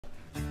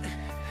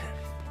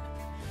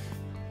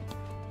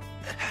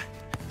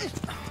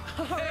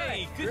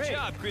Hey, good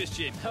job,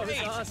 Christian. That was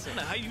hey, awesome.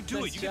 How you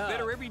do Nice it? You job. get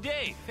better every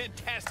day.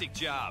 Fantastic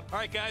job. All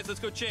right, guys, let's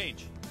go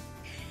change.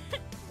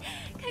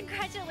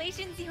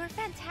 Congratulations, you were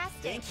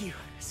fantastic. Thank you.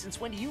 Since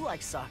when do you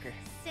like soccer?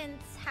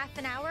 Since half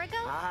an hour ago?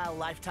 Ah,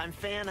 lifetime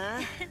fan,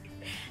 huh?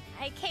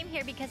 I came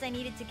here because I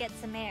needed to get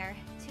some air.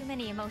 Too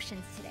many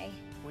emotions today.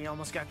 We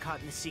almost got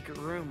caught in the secret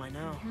room, I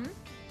know.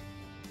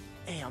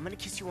 Hey, I'm gonna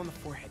kiss you on the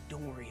forehead.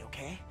 Don't worry,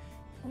 okay?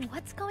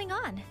 What's going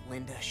on?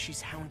 Linda, she's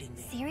hounding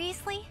me.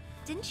 Seriously?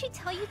 Didn't she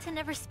tell you to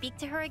never speak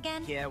to her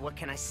again? Yeah, what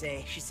can I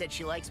say? She said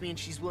she likes me and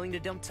she's willing to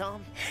dump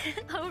Tom.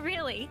 Oh,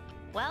 really?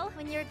 Well,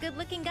 when you're a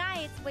good-looking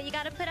guy, it's what you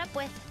gotta put up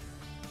with.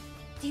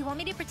 Do you want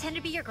me to pretend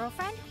to be your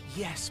girlfriend?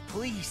 Yes,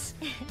 please.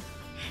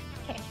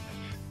 Okay.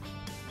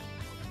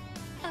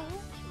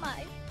 Oh,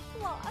 my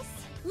loss.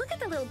 Look at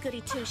the little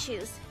goody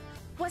two-shoes.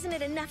 Wasn't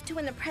it enough to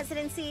win the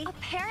presidency?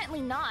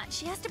 Apparently not.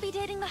 She has to be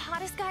dating the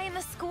hottest guy in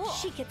the school.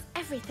 She gets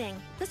everything.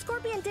 The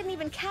Scorpion didn't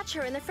even catch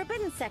her in the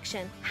forbidden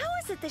section. How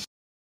is it that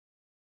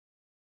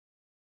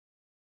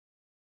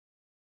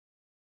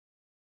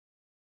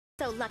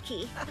so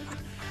lucky?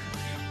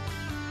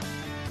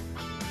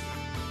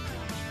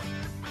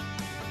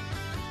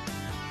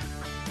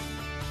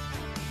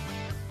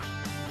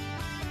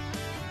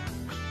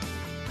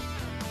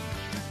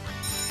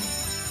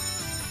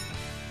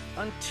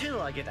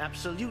 Until I get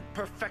absolute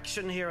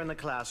perfection here in the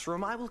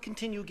classroom, I will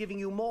continue giving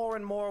you more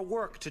and more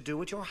work to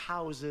do at your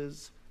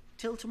houses.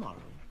 Till tomorrow.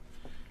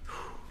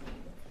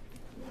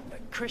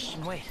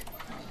 Christian, wait.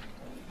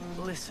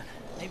 Listen,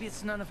 maybe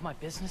it's none of my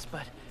business,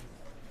 but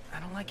I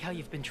don't like how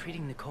you've been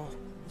treating Nicole.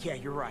 Yeah,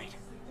 you're right.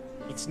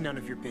 It's none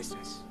of your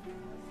business.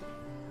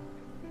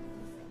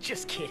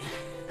 Just kidding.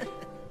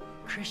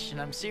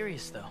 Christian, I'm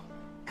serious, though.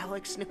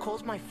 Alex,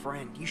 Nicole's my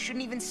friend. You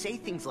shouldn't even say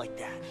things like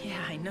that.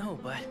 Yeah, I know,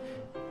 but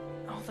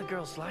all the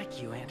girls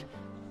like you, and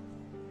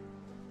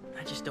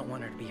I just don't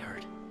want her to be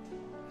hurt.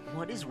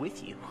 What is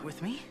with you?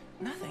 With me?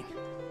 Nothing.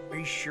 Are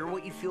you sure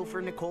what you feel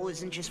for Nicole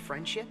isn't just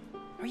friendship?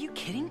 Are you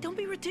kidding? Don't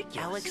be ridiculous.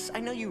 Alex,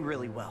 I know you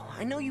really well.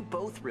 I know you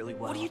both really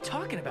well. What are you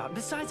talking about?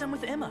 Besides, I'm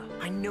with Emma.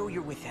 I know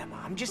you're with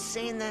Emma. I'm just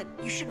saying that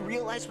you should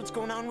realize what's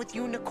going on with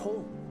you and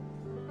Nicole.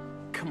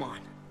 Come on.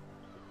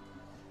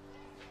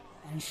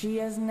 And she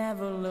has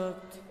never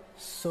looked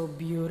so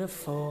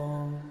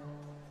beautiful.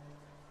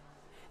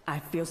 I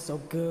feel so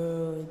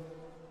good,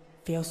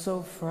 feel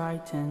so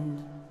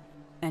frightened,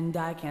 and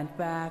I can't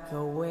back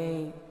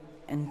away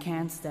and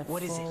can't step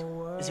forward. What is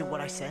it? Is it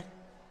what I said?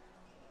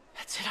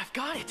 That's it, I've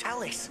got it.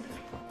 Alex!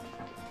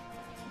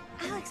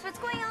 Alex, what's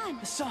going on?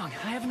 The song,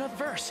 I have another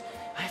verse.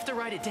 I have to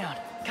write it down.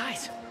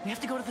 Guys, we have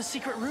to go to the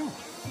secret room.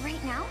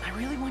 Right now? I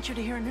really want you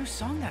to hear a new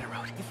song that I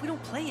wrote. If we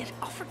don't play it,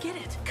 I'll forget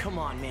it. Come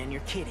on, man,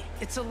 you're kidding.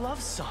 It's a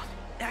love song.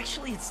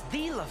 Actually, it's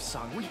the love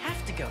song. We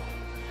have to go.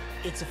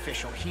 It's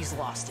official. He's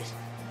lost it.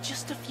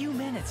 Just a few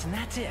minutes, and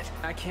that's it.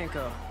 I can't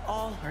go.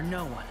 All or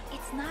no one.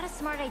 It's not a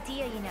smart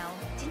idea, you know.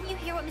 Didn't you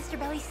hear what Mr.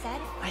 Belly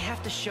said? I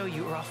have to show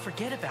you or I'll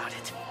forget about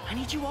it. I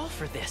need you all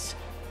for this.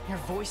 Your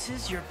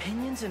voices, your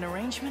opinions, and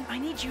arrangement. I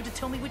need you to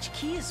tell me which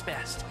key is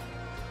best.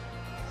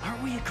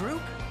 Aren't we a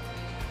group?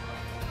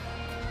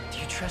 Do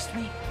you trust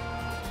me?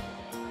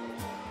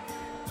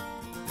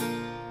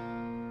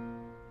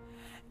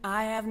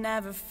 I have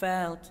never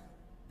felt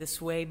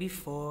this way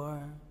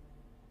before.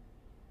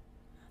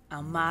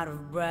 I'm out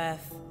of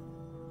breath,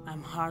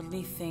 I'm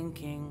hardly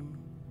thinking.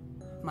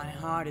 My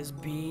heart is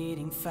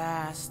beating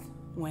fast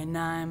when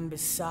I'm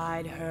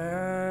beside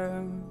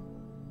her.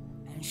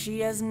 And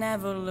she has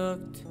never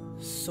looked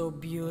so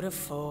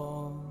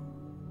beautiful.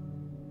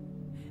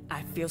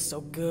 I feel so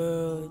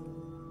good,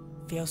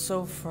 feel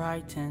so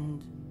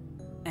frightened,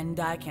 and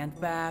I can't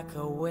back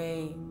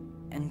away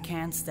and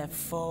can't step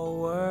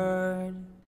forward.